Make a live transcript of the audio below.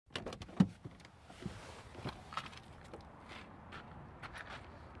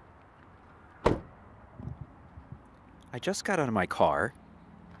I just got out of my car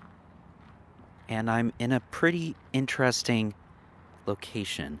and I'm in a pretty interesting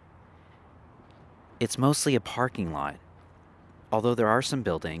location. It's mostly a parking lot, although there are some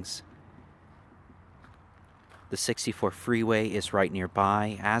buildings. The 64 freeway is right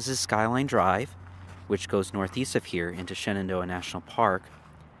nearby, as is Skyline Drive, which goes northeast of here into Shenandoah National Park,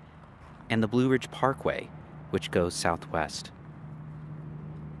 and the Blue Ridge Parkway, which goes southwest.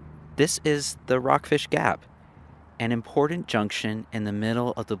 This is the Rockfish Gap, an important junction in the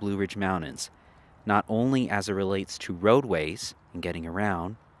middle of the Blue Ridge Mountains, not only as it relates to roadways and getting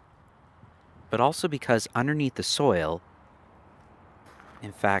around, but also because underneath the soil,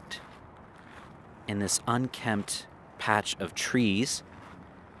 in fact, in this unkempt patch of trees,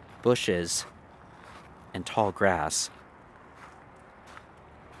 bushes, and tall grass,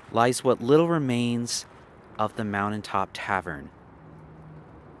 lies what little remains of the Mountaintop Tavern.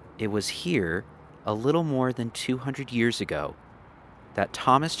 It was here, a little more than 200 years ago, that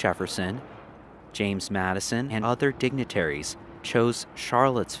Thomas Jefferson, James Madison, and other dignitaries chose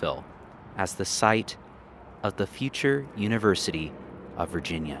Charlottesville as the site of the future University of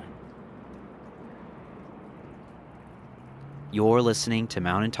Virginia. You're listening to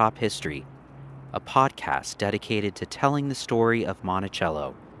Mountaintop History, a podcast dedicated to telling the story of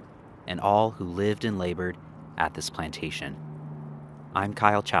Monticello and all who lived and labored at this plantation. I'm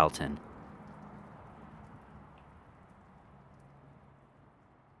Kyle Chattleton.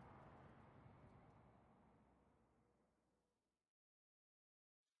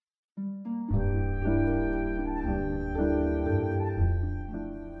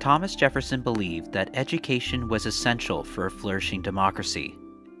 Thomas Jefferson believed that education was essential for a flourishing democracy,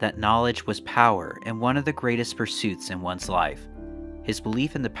 that knowledge was power and one of the greatest pursuits in one's life. His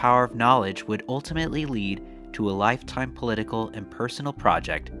belief in the power of knowledge would ultimately lead to a lifetime political and personal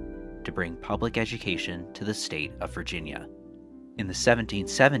project to bring public education to the state of Virginia. In the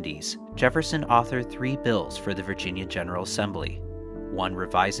 1770s, Jefferson authored 3 bills for the Virginia General Assembly, one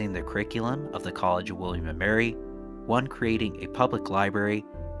revising the curriculum of the College of William and Mary, one creating a public library,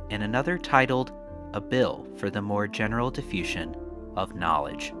 and another titled A Bill for the More General Diffusion of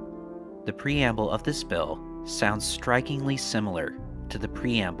Knowledge. The preamble of this bill sounds strikingly similar to the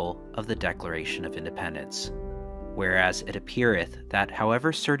preamble of the Declaration of Independence, whereas it appeareth that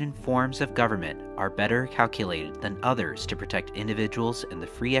however certain forms of government are better calculated than others to protect individuals in the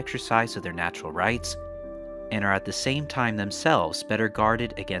free exercise of their natural rights, and are at the same time themselves better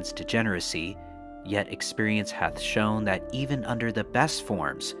guarded against degeneracy, yet experience hath shown that even under the best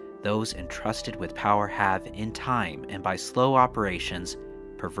forms, those entrusted with power have, in time and by slow operations,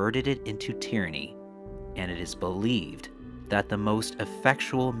 perverted it into tyranny, and it is believed that the most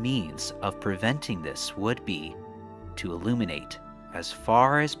effectual means of preventing this would be to illuminate, as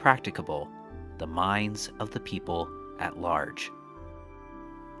far as practicable, the minds of the people at large.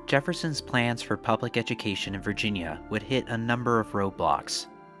 Jefferson's plans for public education in Virginia would hit a number of roadblocks.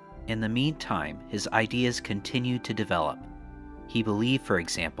 In the meantime, his ideas continued to develop. He believed, for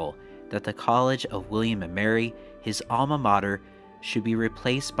example, that the College of William and Mary, his alma mater, should be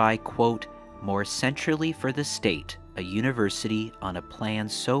replaced by, quote, more centrally for the state, a university on a plan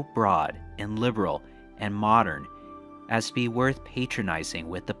so broad and liberal and modern as to be worth patronizing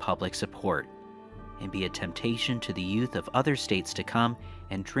with the public support, and be a temptation to the youth of other states to come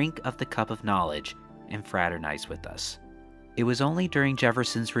and drink of the cup of knowledge and fraternize with us. It was only during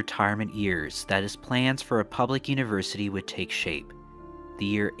Jefferson's retirement years that his plans for a public university would take shape. The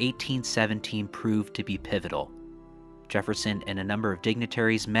year 1817 proved to be pivotal. Jefferson and a number of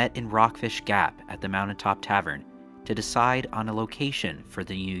dignitaries met in Rockfish Gap at the Mountaintop Tavern to decide on a location for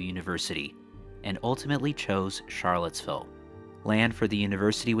the new university, and ultimately chose Charlottesville. Land for the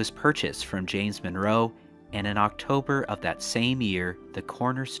university was purchased from James Monroe, and in October of that same year, the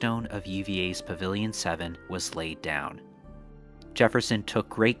cornerstone of UVA's Pavilion 7 was laid down. Jefferson took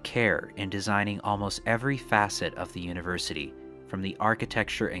great care in designing almost every facet of the university, from the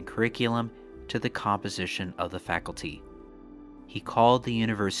architecture and curriculum to the composition of the faculty. He called the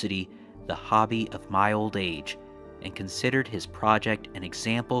university the hobby of my old age and considered his project an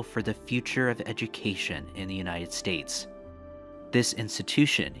example for the future of education in the United States. This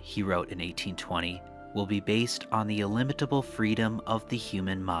institution, he wrote in 1820, will be based on the illimitable freedom of the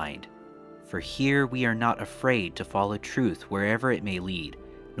human mind. For here we are not afraid to follow truth wherever it may lead,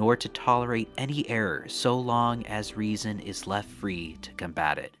 nor to tolerate any error so long as reason is left free to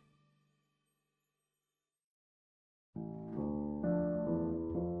combat it.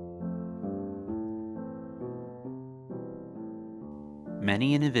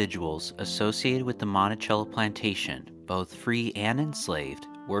 Many individuals associated with the Monticello plantation, both free and enslaved,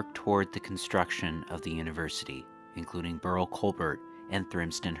 worked toward the construction of the university. including Burrell Colbert and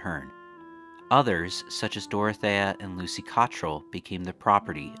Thrimston Hearn. Others, such as Dorothea and Lucy Cottrell, became the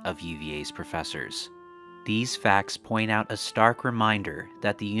property of UVA's professors. These facts point out a stark reminder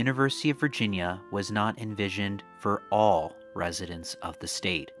that the University of Virginia was not envisioned for all residents of the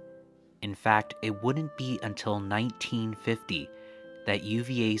state. In fact, it wouldn't be until 1950 that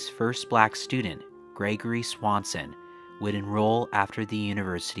UVA's first black student, Gregory Swanson, would enroll after the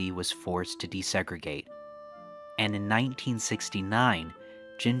university was forced to desegregate. And in 1969,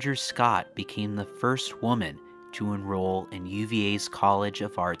 Ginger Scott became the first woman to enroll in UVA's College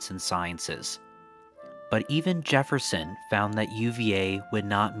of Arts and Sciences. But even Jefferson found that UVA would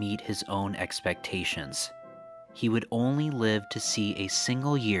not meet his own expectations. He would only live to see a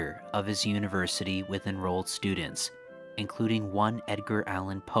single year of his university with enrolled students, including one Edgar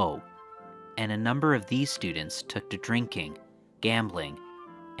Allan Poe, and a number of these students took to drinking, gambling,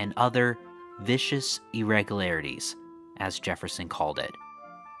 and other vicious irregularities, as Jefferson called it.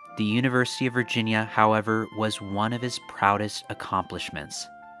 The University of Virginia, however, was one of his proudest accomplishments.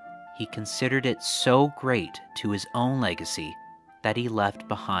 He considered it so great to his own legacy that he left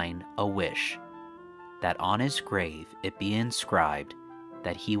behind a wish that on his grave it be inscribed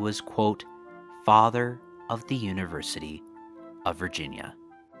that he was, quote, Father of the University of Virginia.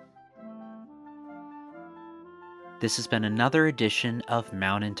 This has been another edition of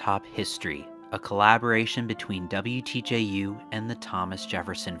Mountaintop History, a collaboration between WTJU and the Thomas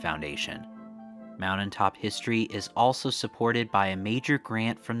Jefferson Foundation. Mountaintop History is also supported by a major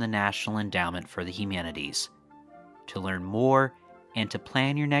grant from the National Endowment for the Humanities. To learn more and to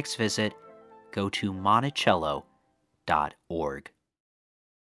plan your next visit, go to monticello.org.